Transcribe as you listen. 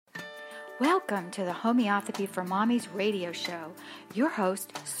Welcome to the Homeopathy for Mommies radio show. Your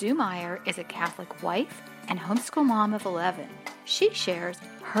host, Sue Meyer, is a Catholic wife and homeschool mom of 11. She shares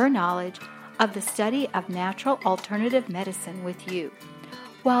her knowledge of the study of natural alternative medicine with you.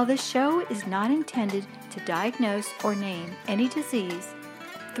 While this show is not intended to diagnose or name any disease,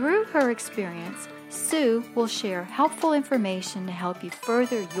 through her experience, Sue will share helpful information to help you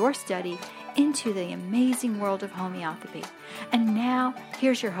further your study into the amazing world of homeopathy. And now,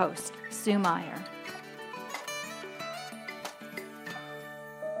 here's your host, Sue Meyer.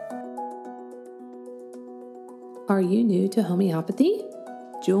 Are you new to homeopathy?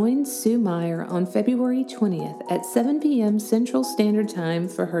 Join Sue Meyer on February 20th at 7 p.m. Central Standard Time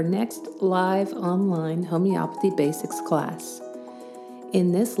for her next live online homeopathy basics class.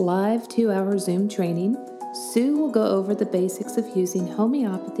 In this live 2-hour Zoom training, Sue will go over the basics of using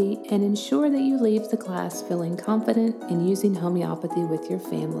homeopathy and ensure that you leave the class feeling confident in using homeopathy with your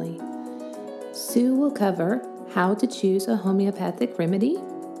family. Sue will cover how to choose a homeopathic remedy,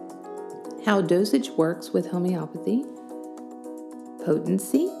 how dosage works with homeopathy,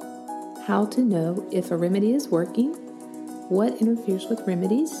 potency, how to know if a remedy is working, what interferes with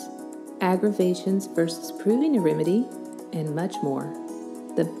remedies, aggravations versus proving a remedy, and much more.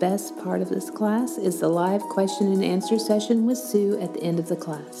 The best part of this class is the live question and answer session with Sue at the end of the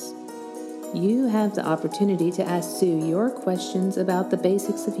class. You have the opportunity to ask Sue your questions about the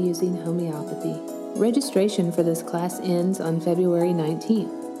basics of using homeopathy. Registration for this class ends on February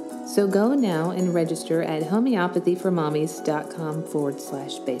 19th. So go now and register at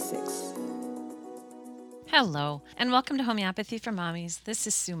homeopathyformommies.com/basics. Hello, and welcome to Homeopathy for Mommies. This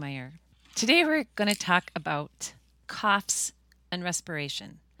is Sue Meyer. Today we're going to talk about coughs and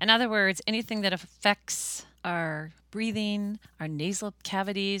respiration. In other words, anything that affects our breathing, our nasal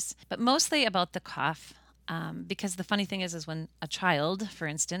cavities, but mostly about the cough. Because the funny thing is when a child, for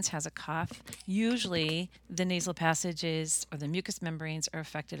instance, has a cough, usually the nasal passages or the mucous membranes are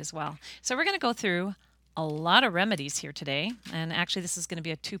affected as well. So we're going to go through a lot of remedies here today. And actually, this is going to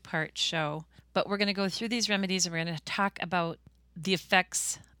be a 2-part show. But we're going to go through these remedies and we're going to talk about the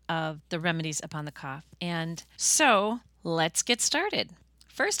effects of the remedies upon the cough. And so let's get started.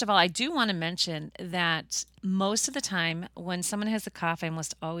 First of all, I do want to mention that most of the time when someone has a cough, I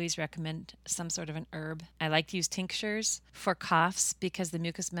almost always recommend some sort of an herb. I like to use tinctures for coughs because the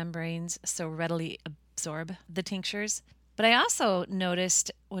mucous membranes so readily absorb the tinctures. But I also noticed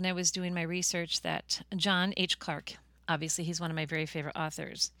when I was doing my research that John H. Clarke, obviously he's one of my very favorite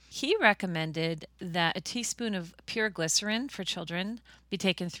authors, he recommended that a teaspoon of pure glycerin for children be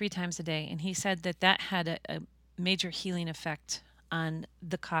taken 3 times a day. And he said that that had a major healing effect on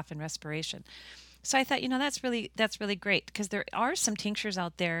the cough and respiration. So I thought, that's really great because there are some tinctures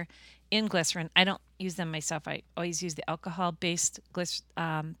out there in glycerin. I don't use them myself. I always use the alcohol-based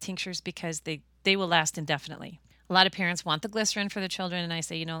tinctures because they will last indefinitely. A lot of parents want the glycerin for their children, and I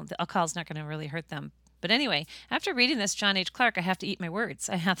say, the alcohol is not going to really hurt them. But anyway, after reading this John H. Clarke, I have to eat my words.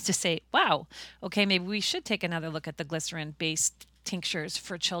 I have to say, wow, okay, maybe we should take another look at the glycerin-based tinctures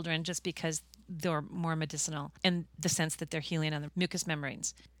for children just because they're more medicinal in the sense that they're healing on the mucous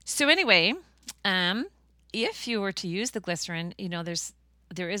membranes. So anyway, if you were to use the glycerin,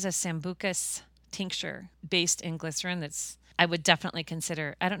 there is a Sambucus tincture based in glycerin that's I would definitely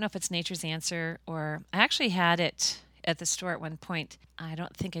consider. I don't know if it's Nature's Answer or I actually had it at the store at one point. I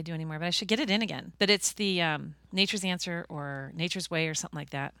don't think I do anymore, but I should get it in again. But it's the Nature's Answer or Nature's Way or something like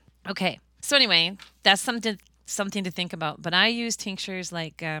that. Okay, so anyway, that's something to think about. But I use tinctures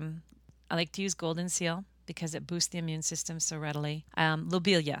like I like to use Golden Seal because it boosts the immune system so readily.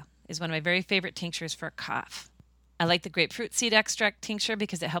 Lobelia is one of my very favorite tinctures for a cough. I like the grapefruit seed extract tincture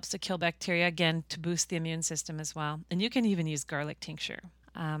because it helps to kill bacteria, again, to boost the immune system as well. And you can even use garlic tincture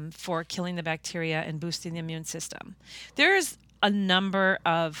for killing the bacteria and boosting the immune system. There's a number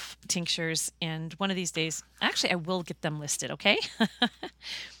of tinctures, and one of these days, actually, I will get them listed, okay?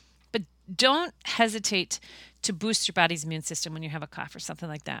 But don't hesitate to boost your body's immune system when you have a cough or something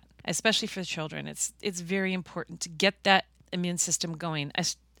like that, especially for children. It's very important to get that immune system going.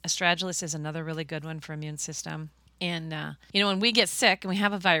 Astragalus is another really good one for immune system. And, when we get sick and we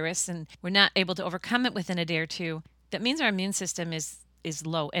have a virus and we're not able to overcome it within a day or two, that means our immune system is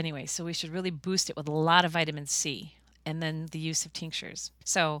low anyway. So we should really boost it with a lot of vitamin C and then the use of tinctures.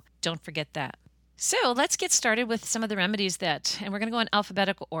 So don't forget that. So let's get started with some of the remedies and we're going to go in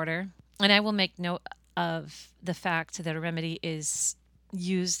alphabetical order. And I will make note of the fact that a remedy is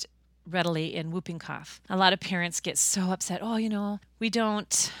used readily in whooping cough. A lot of parents get so upset. We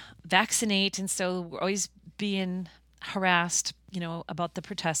don't vaccinate, and so we're always being harassed, about the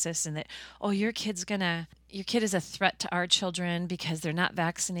pertussis and that, your kid's gonna, your kid is a threat to our children because they're not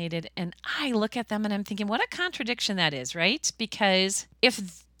vaccinated. And I look at them and I'm thinking, what a contradiction that is, right? Because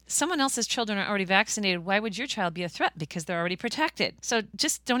if someone else's children are already vaccinated, why would your child be a threat? Because they're already protected. So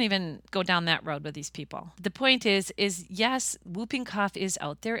just don't even go down that road with these people. The point is yes, whooping cough is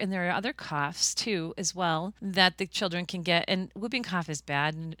out there, and there are other coughs too as well that the children can get. And whooping cough is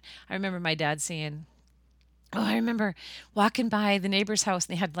bad. And I remember my dad saying, oh, I remember walking by the neighbor's house,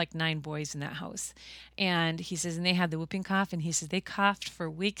 and they had like 9 boys in that house. And he says, and they had the whooping cough, and he says they coughed for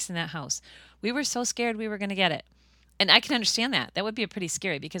weeks in that house. We were so scared we were going to get it. And I can understand that. That would be pretty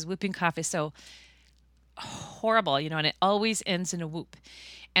scary because whooping cough is so horrible, and it always ends in a whoop.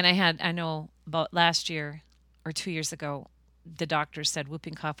 And I know about last year or 2 years ago, the doctor said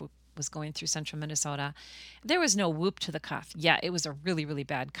whooping cough was going through central Minnesota. There was no whoop to the cough. Yeah, it was a really, really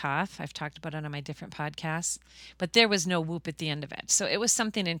bad cough. I've talked about it on my different podcasts, but there was no whoop at the end of it. So it was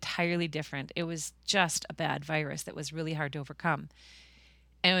something entirely different. It was just a bad virus that was really hard to overcome.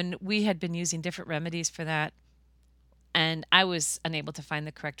 And we had been using different remedies for that. And I was unable to find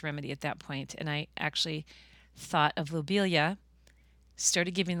the correct remedy at that point. And I actually thought of lobelia,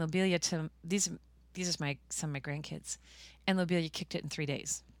 started giving lobelia to these are some of my grandkids. And lobelia kicked it in 3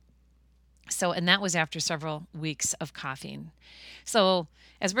 days. So, and that was after several weeks of coughing. So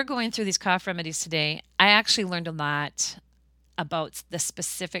as we're going through these cough remedies today, I actually learned a lot about the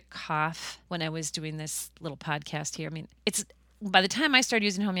specific cough when I was doing this little podcast here. I mean, by the time I started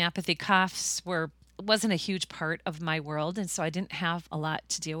using homeopathy, coughs wasn't a huge part of my world, and so I didn't have a lot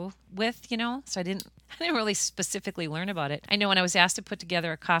to deal with, so I didn't really specifically learn about it. I know when I was asked to put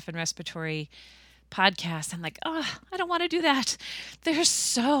together a cough and respiratory podcast, I'm like, oh, I don't want to do that. There's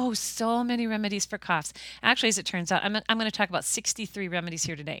so many remedies for coughs. Actually, as it turns out, I'm going to talk about 63 remedies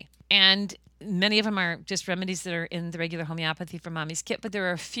here today. And many of them are just remedies that are in the regular Homeopathy for Mommy's kit, but there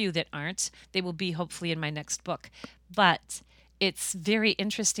are a few that aren't. They will be hopefully in my next book. But it's very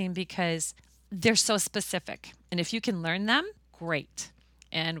interesting because they're so specific. And if you can learn them, great.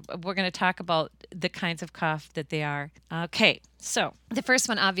 And we're going to talk about the kinds of cough that they are. Okay, so the first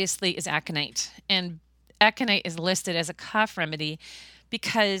one obviously is aconite. And aconite is listed as a cough remedy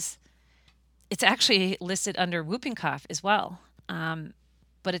because it's actually listed under whooping cough as well.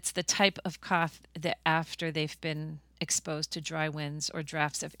 But it's the type of cough that after they've been exposed to dry winds or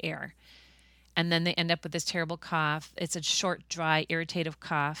drafts of air. And then they end up with this terrible cough. It's a short, dry, irritative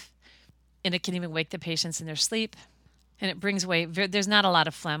cough. And it can even wake the patients in their sleep. And it brings away, there's not a lot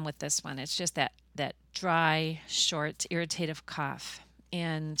of phlegm with this one. It's just that dry, short, irritative cough.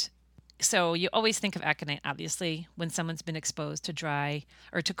 And so you always think of aconite, obviously, when someone's been exposed to dry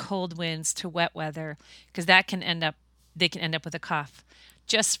or to cold winds, to wet weather, because they can end up with a cough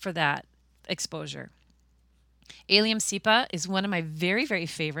just for that exposure. Allium cepa is one of my very, very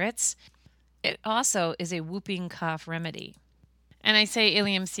favorites. It also is a whooping cough remedy. And I say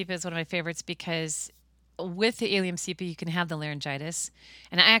Allium cepa is one of my favorites because with the Allium cepa, you can have the laryngitis.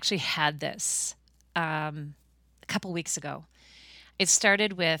 And I actually had this a couple weeks ago. It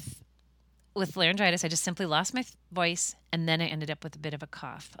started with laryngitis. I just simply lost my voice, and then I ended up with a bit of a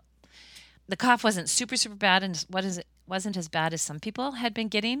cough. The cough wasn't super, super bad, and wasn't as bad as some people had been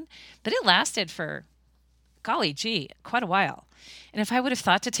getting, but it lasted for, quite a while. And if I would have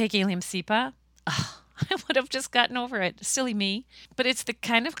thought to take Allium cepa, I would have just gotten over it. Silly me. But it's the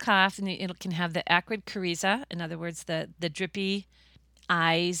kind of cough, and it can have the acrid coryza, in other words, the drippy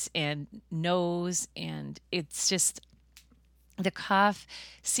eyes and nose, and it's just, the cough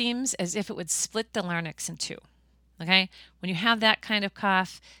seems as if it would split the larynx in two. Okay? When you have that kind of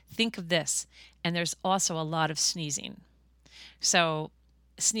cough, think of this. And there's also a lot of sneezing. So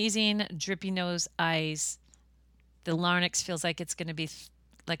sneezing, drippy nose, eyes, the larynx feels like it's going to be,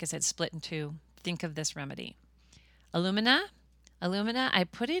 like I said, split in two. Think of this remedy. Illumina, I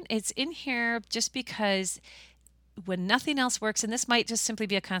put in, it's in here just because when nothing else works, and this might just simply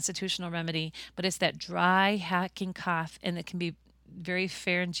be a constitutional remedy, but it's that dry, hacking cough, and it can be very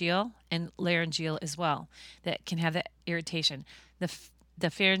pharyngeal and laryngeal as well, that can have that irritation. The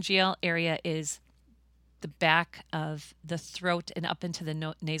pharyngeal area is the back of the throat and up into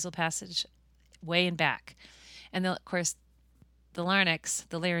the nasal passage, way in back. And then, of course, the larynx,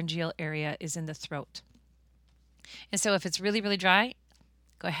 the laryngeal area, is in the throat. And so if it's really, really dry,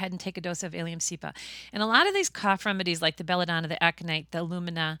 go ahead and take a dose of Allium cepa. And a lot of these cough remedies like the belladonna, the aconite, the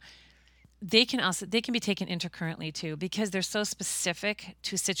Illumina, they can be taken intercurrently too, because they're so specific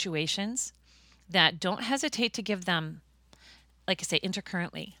to situations that don't hesitate to give them, like I say,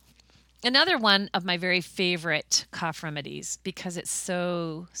 intercurrently. Another one of my very favorite cough remedies, because it's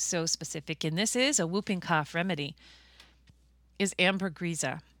so specific, and this is a whooping cough remedy, is ambergris.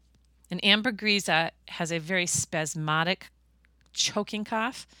 And ambergris has a very spasmodic choking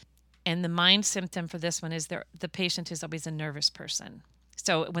cough. And the mind symptom for this one is the patient is always a nervous person.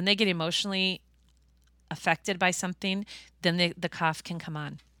 So when they get emotionally affected by something, then the cough can come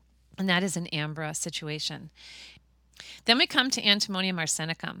on. And that is an ambra situation. Then we come to Antimonium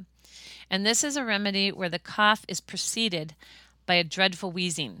arsenicum. And this is a remedy where the cough is preceded by a dreadful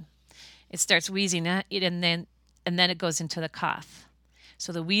wheezing. It starts wheezing and then it goes into the cough.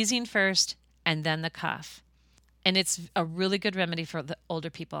 So the wheezing first and then the cough. And it's a really good remedy for the older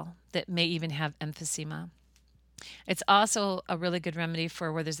people that may even have emphysema. It's also a really good remedy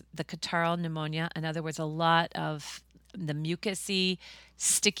for where there's the catarrhal pneumonia. In other words, a lot of the mucousy,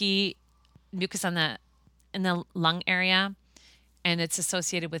 sticky mucus in the lung area, and it's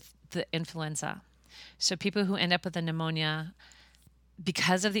associated with the influenza. So people who end up with a pneumonia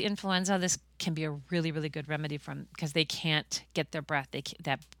because of the influenza, this can be a really, really good remedy because they can't get their breath.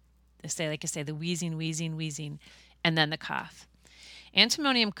 The wheezing, and then the cough.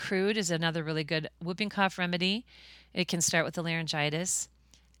 Antimonium crude is another really good whooping cough remedy. It can start with the laryngitis,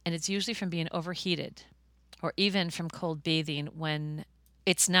 and it's usually from being overheated or even from cold bathing when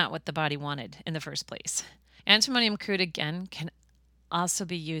it's not what the body wanted in the first place. Antimonium crude, again, can also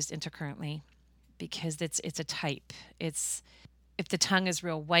be used intercurrently because it's a type. If the tongue is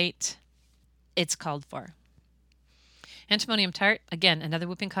real white, it's called for. Antimonium tart, again, another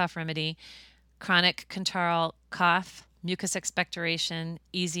whooping cough remedy. Chronic catarrhal cough, mucus expectoration,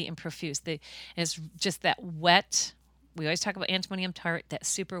 easy and profuse. It's just that wet. We always talk about antimonium tart, that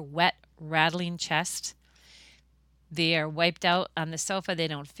super wet, rattling chest. They are wiped out on the sofa. They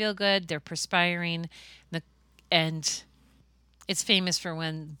don't feel good. They're perspiring. And it's famous for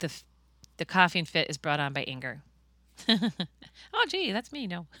when the coughing fit is brought on by anger. Oh, gee, that's me.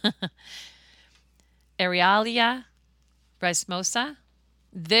 No. Arealia rhizmosa.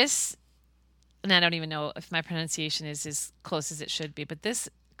 This, and I don't even know if my pronunciation is as close as it should be, but this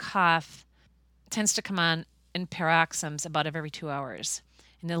cough tends to come on in paroxysms about every 2 hours.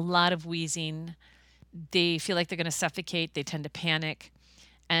 And a lot of wheezing. They feel like they're going to suffocate. They tend to panic.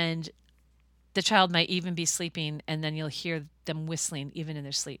 And the child might even be sleeping, and then you'll hear them whistling even in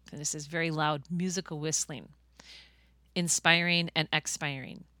their sleep. And this is very loud musical whistling, inspiring and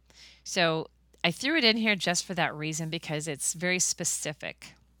expiring. So I threw it in here just for that reason because it's very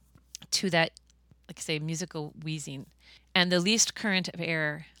specific to that, like I say, musical wheezing. And the least current of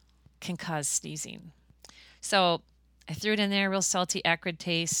air can cause sneezing. So I threw it in there, real salty, acrid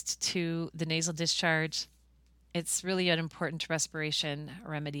taste to the nasal discharge. It's really an important respiration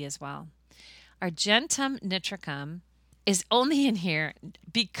remedy as well. Argentum nitricum is only in here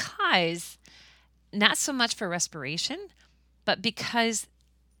because, not so much for respiration, but because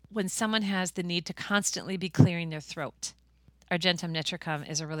when someone has the need to constantly be clearing their throat, Argentum nitricum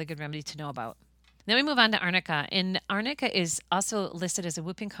is a really good remedy to know about. Then we move on to arnica. And arnica is also listed as a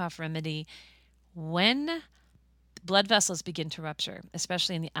whooping cough remedy when blood vessels begin to rupture,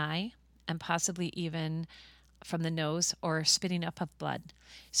 especially in the eye and possibly even from the nose or spitting up of blood.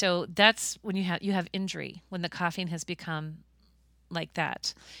 So that's when you have injury, when the coughing has become like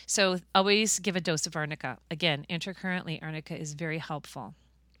that. So always give a dose of arnica. Again, intercurrently, arnica is very helpful.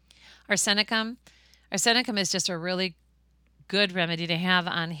 Arsenicum. Arsenicum is just a really good remedy to have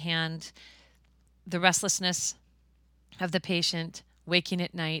on hand. The restlessness of the patient, waking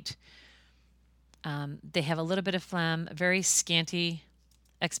at night. They have a little bit of phlegm, very scanty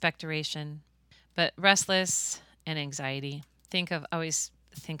expectoration, but restless and anxiety. Always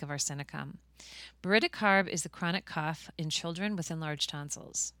think of arsenicum. Briticarb is the chronic cough in children with enlarged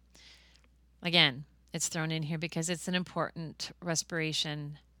tonsils. Again, it's thrown in here because it's an important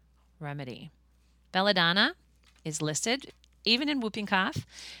respiration remedy. Belladonna is listed even in whooping cough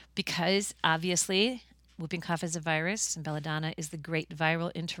because obviously whooping cough is a virus and belladonna is the great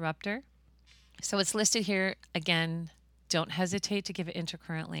viral interrupter. So it's listed here again. Don't hesitate to give it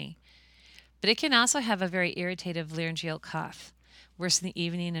intercurrently. But it can also have a very irritative laryngeal cough, worse in the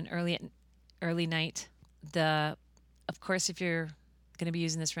evening and early night. Of course, if you're going to be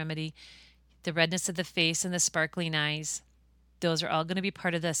using this remedy, the redness of the face and the sparkling eyes, those are all going to be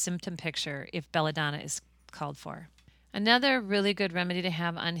part of the symptom picture if belladonna is called for. Another really good remedy to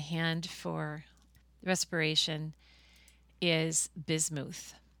have on hand for respiration is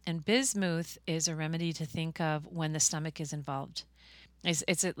bismuth. And bismuth is a remedy to think of when the stomach is involved.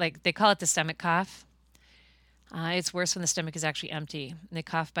 It's like they call it the stomach cough. It's worse when the stomach is actually empty. And they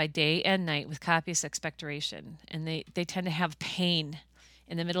cough by day and night with copious expectoration. And they tend to have pain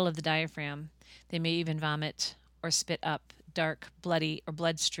in the middle of the diaphragm. They may even vomit or spit up dark, bloody, or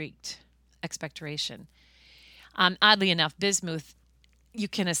blood-streaked expectoration. Oddly enough, bismuth you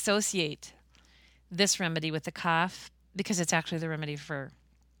can associate this remedy with the cough because it's actually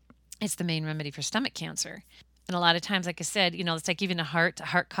it's the main remedy for stomach cancer. And a lot of times, like I said, it's like even a heart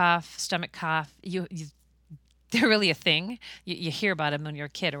cough, stomach cough, they're really a thing. You hear about them when you're a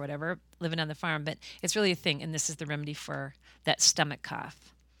kid or whatever, living on the farm, but it's really a thing. And this is the remedy for that stomach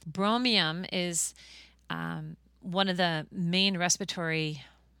cough. Bromium is one of the main respiratory,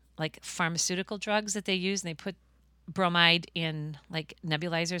 like pharmaceutical drugs that they use. And they put bromide in like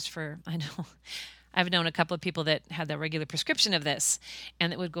nebulizers I've known a couple of people that had the regular prescription of this,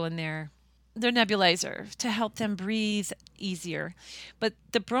 and it would go in their nebulizer to help them breathe easier. But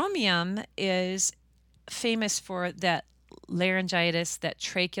the bromium is famous for that laryngitis, that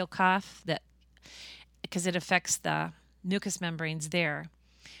tracheal cough, because it affects the mucous membranes there.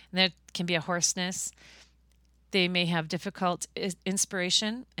 And there can be a hoarseness. They may have difficult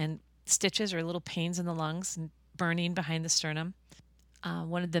inspiration and stitches or little pains in the lungs and burning behind the sternum.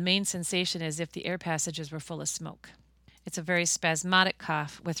 One of the main sensation is if the air passages were full of smoke. It's a very spasmodic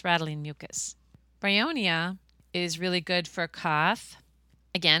cough with rattling mucus. Bryonia is really good for a cough.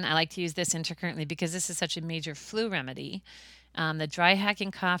 Again, I like to use this intercurrently because this is such a major flu remedy. The dry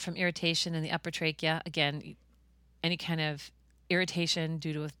hacking cough from irritation in the upper trachea, again, any kind of irritation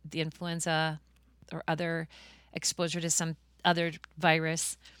due to the influenza or other exposure to some other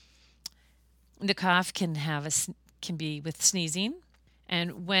virus. The cough can be with sneezing.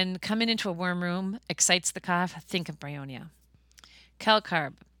 And when coming into a warm room excites the cough, think of bryonia.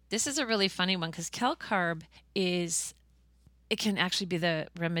 Calcarb. This is a really funny one because calcarb it can actually be the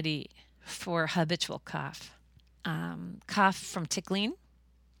remedy for habitual cough. Cough from tickling,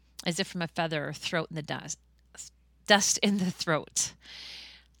 as if from a feather or throat in the dust in the throat.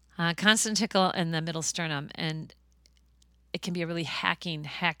 Constant tickle in the middle sternum, and it can be a really hacking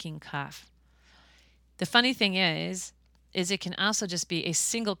cough. The funny thing is it can also just be a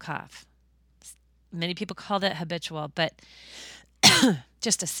single cough. Many people call that habitual, but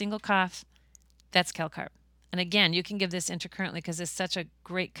just a single cough, that's calcarb. And again, you can give this intercurrently because it's such a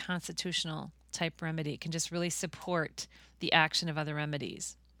great constitutional type remedy. It can just really support the action of other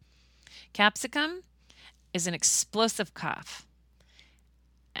remedies. Capsicum is an explosive cough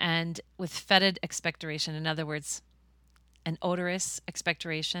and with fetid expectoration. In other words, an odorous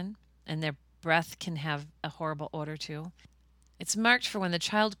expectoration, and their breath can have a horrible odor too. It's marked for when the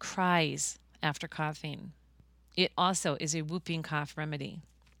child cries after coughing. It also is a whooping cough remedy.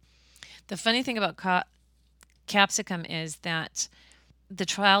 The funny thing about capsicum is that the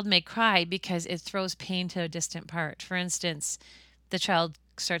child may cry because it throws pain to a distant part. For instance, the child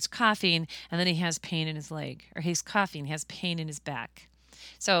starts coughing and then he has pain in his leg, or he's coughing, he has pain in his back.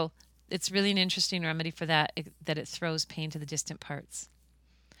 So it's really an interesting remedy for that it throws pain to the distant parts.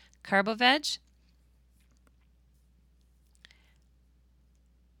 Carboveg.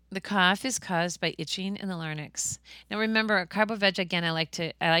 The cough is caused by itching in the larynx. Now remember, Carboveg, again, I like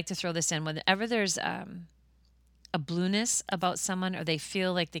to throw this in whenever there's a blueness about someone or they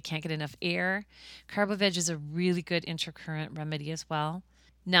feel like they can't get enough air. Carboveg is a really good intercurrent remedy as well,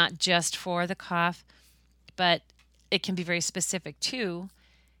 not just for the cough, but it can be very specific too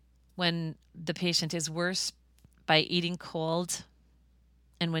when the patient is worse by eating cold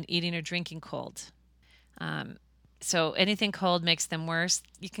and when eating or drinking cold. So anything cold makes them worse.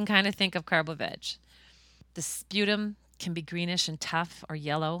 You can kind of think of Carboveg. The sputum can be greenish and tough or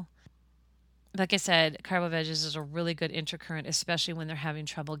yellow. Like I said, Carboveg is a really good intercurrent, especially when they're having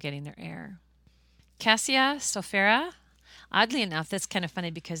trouble getting their air. Cassia sulfura. Oddly enough, that's kind of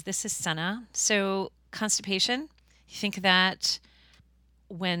funny because this is senna. So constipation, you think of that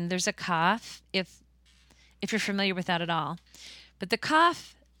when there's a cough, if you're familiar with that at all. But the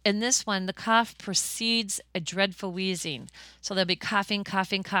cough, in this one, the cough precedes a dreadful wheezing. So they'll be coughing,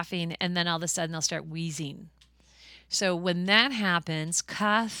 and then all of a sudden they'll start wheezing. So when that happens,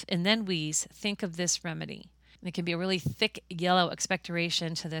 cough and then wheeze, think of this remedy. And it can be a really thick yellow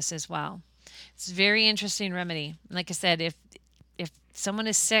expectoration to this as well. It's a very interesting remedy. Like I said, if someone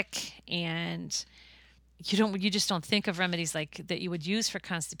is sick and you just don't think of remedies like that you would use for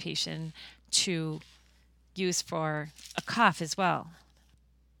constipation to use for a cough as well.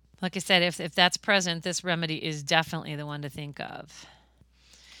 Like I said, if that's present, this remedy is definitely the one to think of.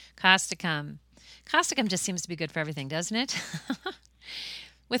 Causticum. Causticum just seems to be good for everything, doesn't it?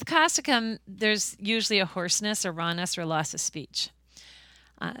 With causticum, there's usually a hoarseness or rawness or loss of speech.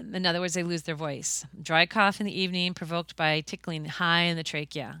 In other words, they lose their voice. Dry cough in the evening provoked by tickling high in the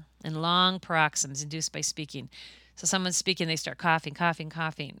trachea and long paroxysms induced by speaking. So someone's speaking, they start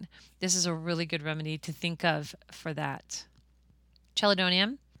coughing. This is a really good remedy to think of for that.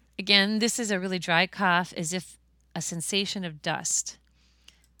 Chelidonium. Again, this is a really dry cough as if a sensation of dust.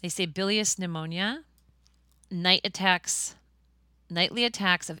 They say bilious pneumonia, nightly attacks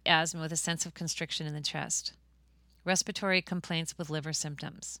of asthma with a sense of constriction in the chest, respiratory complaints with liver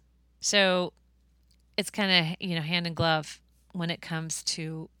symptoms. So it's kind of, hand in glove when it comes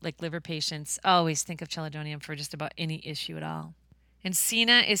to like liver patients. Always think of chelidonium for just about any issue at all. And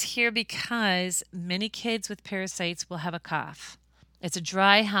SINA is here because many kids with parasites will have a cough. It's a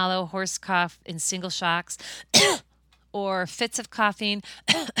dry, hollow, hoarse cough in single shocks or fits of coughing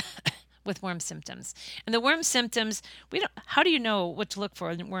with worm symptoms. And the worm symptoms, how do you know what to look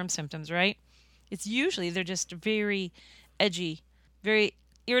for in worm symptoms, right? It's usually they're just very edgy, very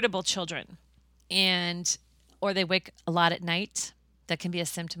irritable children. Or they wake a lot at night. That can be a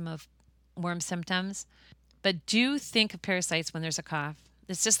symptom of worm symptoms. But do think of parasites when there's a cough.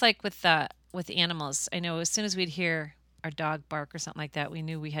 It's just like with animals. I know as soon as we'd hear our dog bark or something like that, we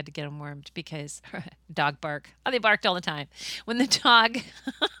knew we had to get them wormed because dog bark. Oh, they barked all the time. When the dog,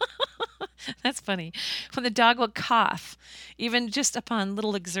 that's funny. When the dog would cough, even just upon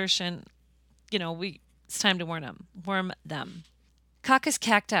little exertion, it's time to worm them. Coccus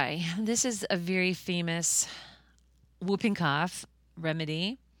cacti. This is a very famous whooping cough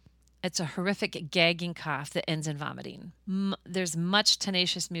remedy. It's a horrific gagging cough that ends in vomiting. There's much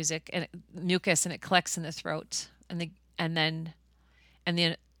tenacious mucus, and it collects in the throat, and the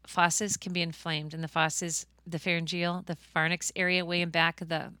fauces can be inflamed. And the fauces, the pharyngeal, the pharynx area, way in back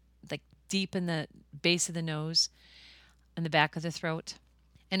of deep in the base of the nose, and the back of the throat.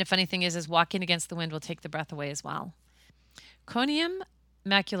 And the funny thing is walking against the wind will take the breath away as well. Conium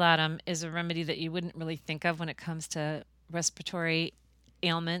maculatum is a remedy that you wouldn't really think of when it comes to respiratory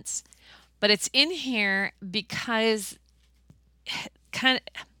ailments, but it's in here because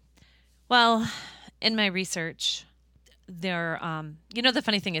in my research, the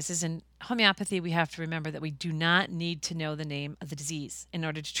funny thing is in homeopathy, we have to remember that we do not need to know the name of the disease in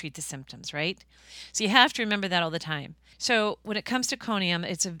order to treat the symptoms, right? So you have to remember that all the time. So when it comes to conium,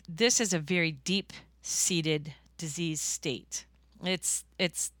 this is a very deep-seated disease state.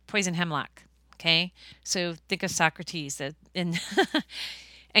 It's poison hemlock. Okay, so think of Socrates and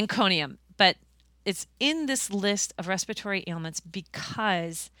conium, but it's in this list of respiratory ailments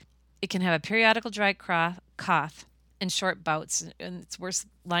because it can have a periodical dry cough and short bouts, and it's worse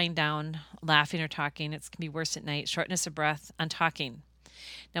lying down, laughing or talking. It can be worse at night, shortness of breath on talking.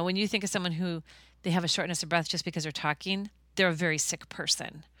 Now, when you think of someone who they have a shortness of breath just because they're talking, they're a very sick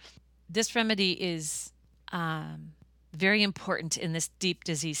person. This remedy is very important in this deep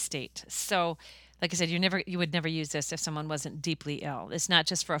disease state. So, like I said, you would never use this if someone wasn't deeply ill. It's not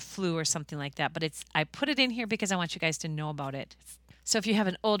just for a flu or something like that, but I put it in here because I want you guys to know about it. So if you have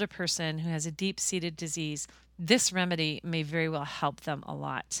an older person who has a deep-seated disease, this remedy may very well help them a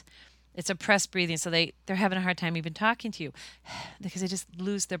lot. It's oppressed breathing, so they're having a hard time even talking to you because they just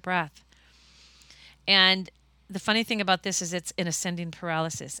lose their breath. And the funny thing about this is it's an ascending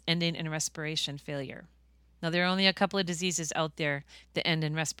paralysis, ending in respiration failure. Now, there are only a couple of diseases out there that end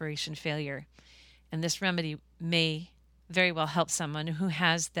in respiration failure, and this remedy may very well help someone who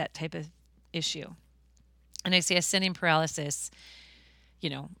has that type of issue. And I say ascending paralysis,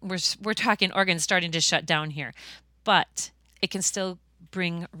 we're talking organs starting to shut down here, but it can still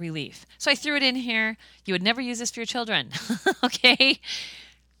bring relief. So I threw it in here. You would never use this for your children, okay?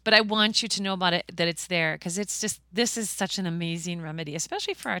 But I want you to know about it, that it's there, because this is such an amazing remedy,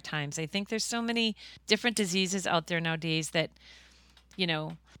 especially for our times. I think there's so many different diseases out there nowadays that,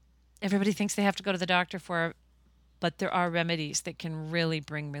 everybody thinks they have to go to the doctor for, but there are remedies that can really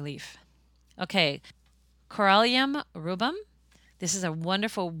bring relief. Okay, Corallium rubrum. This is a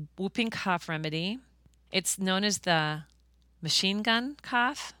wonderful whooping cough remedy. It's known as the machine gun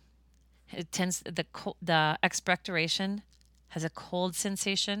cough. The expectoration has a cold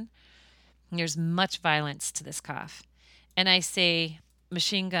sensation. And there's much violence to this cough. And I say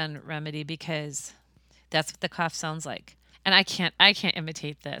machine gun remedy because that's what the cough sounds like. And I can't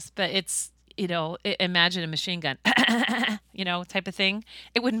imitate this, but it's, imagine a machine gun, type of thing.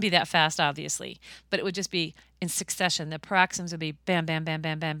 It wouldn't be that fast, obviously, but it would just be in succession. The paroxysms would be bam, bam, bam,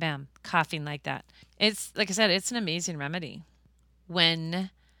 bam, bam, bam, coughing like that. It's, like I said, it's an amazing remedy.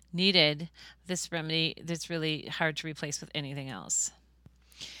 When needed, this remedy that's really hard to replace with anything else.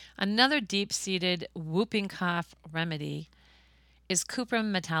 Another deep-seated whooping cough remedy is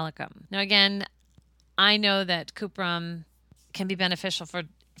Cuprum metallicum. Now again, I know that Cuprum can be beneficial for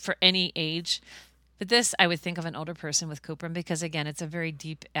any age, but this I would think of an older person with Cuprum because again, it's a very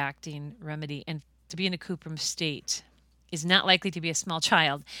deep-acting remedy, and to be in a Cuprum state is not likely to be a small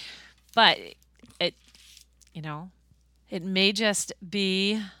child, but it may just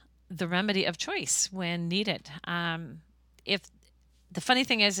be the remedy of choice when needed. If the funny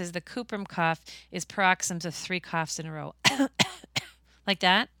thing is the Cuprum cough is paroxysms of 3 coughs in a row. Like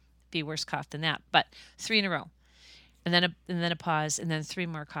that, be worse cough than that, but 3 in a row. And then a pause, and then 3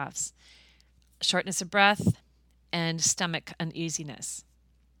 more coughs. Shortness of breath and stomach uneasiness.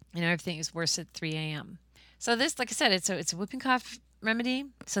 And everything is worse at 3 a.m. So this, like I said, it's a whooping cough remedy.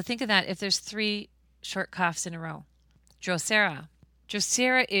 So think of that if there's 3 short coughs in a row. Drosera.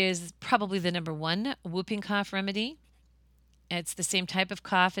 Drosera is probably the number 1 whooping cough remedy. It's the same type of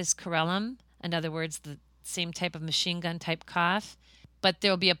cough as Corellum. In other words, the same type of machine gun type cough. But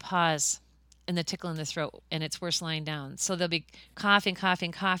there will be a pause in the tickle in the throat, and it's worse lying down. So they'll be coughing,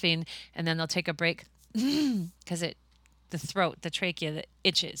 and then they'll take a break because the throat, the trachea, that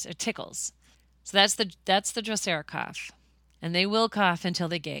itches or tickles. So that's the Drosera cough, and they will cough until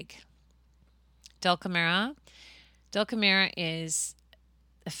they gag. Dulcamara. Dulcamara is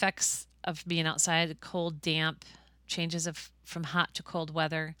effects of being outside, cold, damp, changes from hot to cold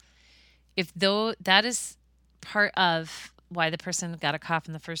weather. That is part of why the person got a cough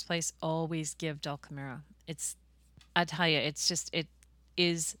in the first place, always give Dulcamara. I tell you, it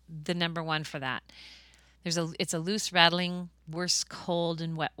is the number 1 for that. It's a loose, rattling, worse cold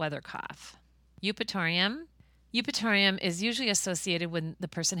and wet weather cough. Eupatorium. Eupatorium is usually associated when the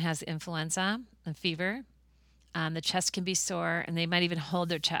person has influenza and fever. The chest can be sore, and they might even hold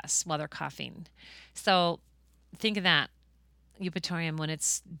their chest while they're coughing. So think of that, Eupatorium, when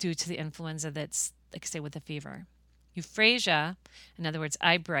it's due to the influenza that's, like I say, with the fever. Euphrasia, in other words,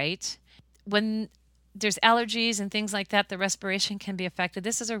 eye bright. When there's allergies and things like that, the respiration can be affected.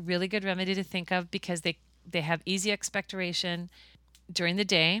 This is a really good remedy to think of because they have easy expectoration during the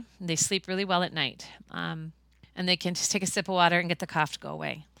day. And they sleep really well at night. And they can just take a sip of water and get the cough to go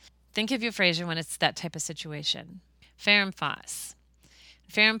away. Think of euphrasia when it's that type of situation. Ferrum phos.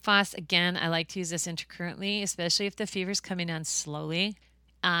 Ferrum phos, again, I like to use this intercurrently, especially if the fever's coming on slowly.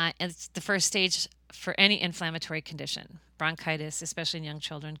 It's the first stage for any inflammatory condition. Bronchitis, especially in young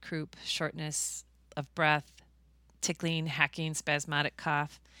children, croup, shortness of breath, tickling, hacking, spasmodic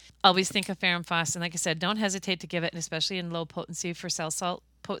cough. Always think of Ferrum phos, and like I said, don't hesitate to give it, and especially in low potency for cell salt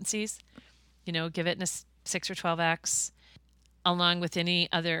potencies. Give it in a 6 or 12x, along with any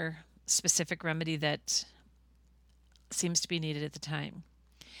other specific remedy that seems to be needed at the time.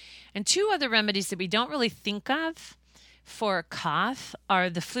 And 2 other remedies that we don't really think of for cough are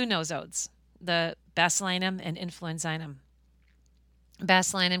the flunozodes, the Basilinum and Influenzinum.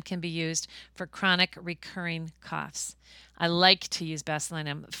 Basilinum can be used for chronic recurring coughs. I like to use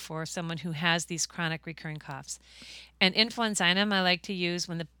Basilinum for someone who has these chronic recurring coughs. And Influenzinum I like to use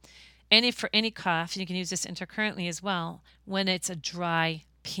for any cough, and you can use this intercurrently as well, when it's a dry,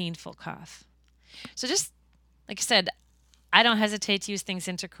 painful cough. So just, like I said, I don't hesitate to use things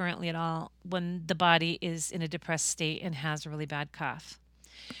intercurrently at all when the body is in a depressed state and has a really bad cough.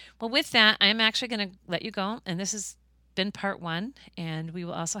 Well, with that, I'm actually going to let you go, and this has been part 1, and we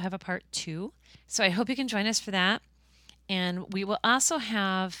will also have a part 2. So I hope you can join us for that. And we will also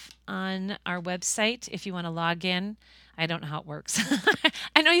have on our website, if you want to log in, I don't know how it works.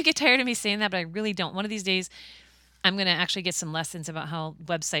 I know you get tired of me saying that, but I really don't. One of these days, I'm going to actually get some lessons about how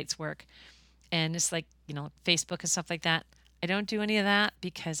websites work. And it's like, Facebook and stuff like that. I don't do any of that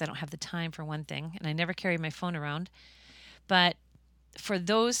because I don't have the time, for one thing, and I never carry my phone around. But for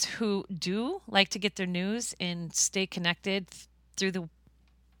those who do like to get their news and stay connected through the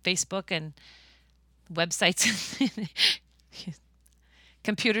Facebook and websites,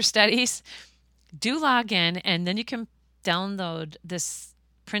 computer studies, do log in, and then you can download this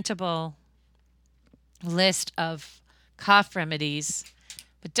printable list of cough remedies.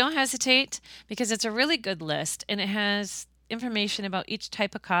 But don't hesitate, because it's a really good list, and it has information about each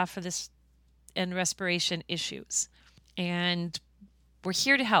type of cough for this and respiration issues. And we're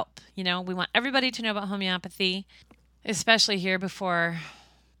here to help. We want everybody to know about homeopathy, especially here before,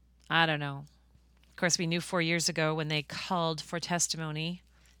 I don't know. Of course, we knew 4 years ago when they called for testimony,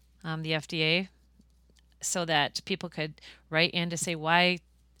 the FDA, so that people could write in to say why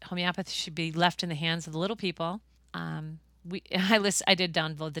homeopathy should be left in the hands of the little people. I did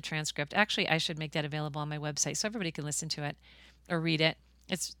download the transcript. Actually, I should make that available on my website so everybody can listen to it or read it.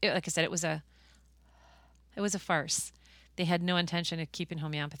 Like I said, it was a farce. They had no intention of keeping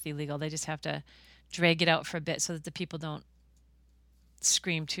homeopathy legal. They just have to drag it out for a bit so that the people don't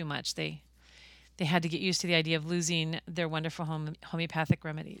scream too much. They had to get used to the idea of losing their wonderful homeopathic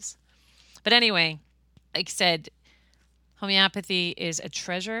remedies. But anyway, like I said, homeopathy is a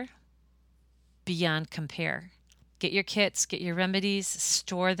treasure beyond compare. Get your kits, get your remedies,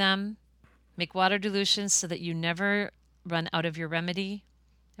 store them, make water dilutions so that you never run out of your remedy.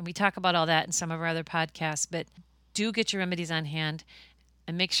 And we talk about all that in some of our other podcasts, but do get your remedies on hand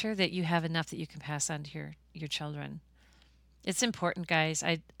and make sure that you have enough that you can pass on to your children. It's important, guys.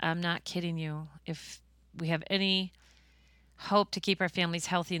 I'm not kidding you. If we have any hope to keep our families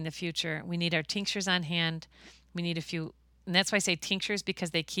healthy in the future, we need our tinctures on hand. We need a few, and that's why I say tinctures,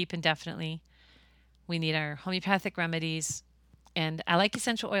 because they keep indefinitely. We need our homeopathic remedies, and I like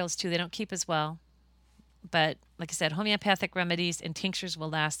essential oils too. They don't keep as well, but like I said, homeopathic remedies and tinctures will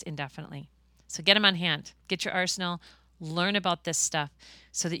last indefinitely. So get them on hand. Get your arsenal. Learn about this stuff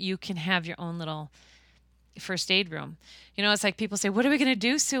so that you can have your own little first aid room. You know, it's like people say, what are we going to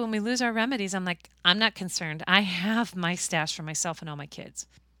do, Sue, when we lose our remedies? I'm like, I'm not concerned. I have my stash for myself and all my kids.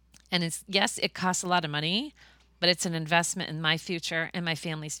 And it's, yes, it costs a lot of money, but it's an investment in my future and my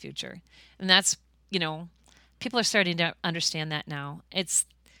family's future. And that's, you know, people are starting to understand that now. It's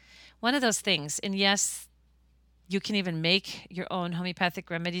one of those things. And yes, you can even make your own homeopathic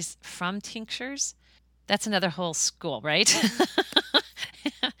remedies from tinctures. That's another whole school, right?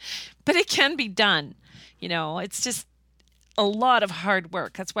 But it can be done. You know, it's just a lot of hard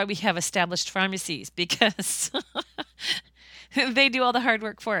work. That's why we have established pharmacies, because they do all the hard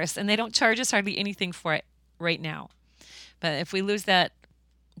work for us, and they don't charge us hardly anything for it right now. But if we lose that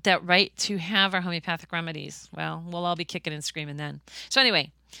right to have our homeopathic remedies, well, we'll all be kicking and screaming then. So anyway,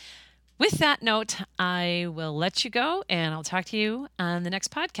 with that note, I will let you go, and I'll talk to you on the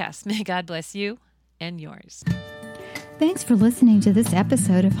next podcast. May God bless you and yours. Thanks for listening to this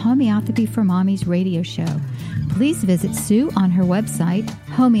episode of Homeopathy for Mommies radio show. Please visit Sue on her website,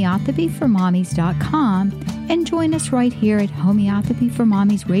 homeopathyformommies.com, and join us right here at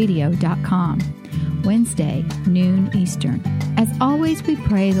homeopathyformommiesradio.com, Wednesday, noon Eastern. As always, we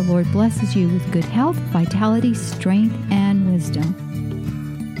pray the Lord blesses you with good health, vitality, strength, and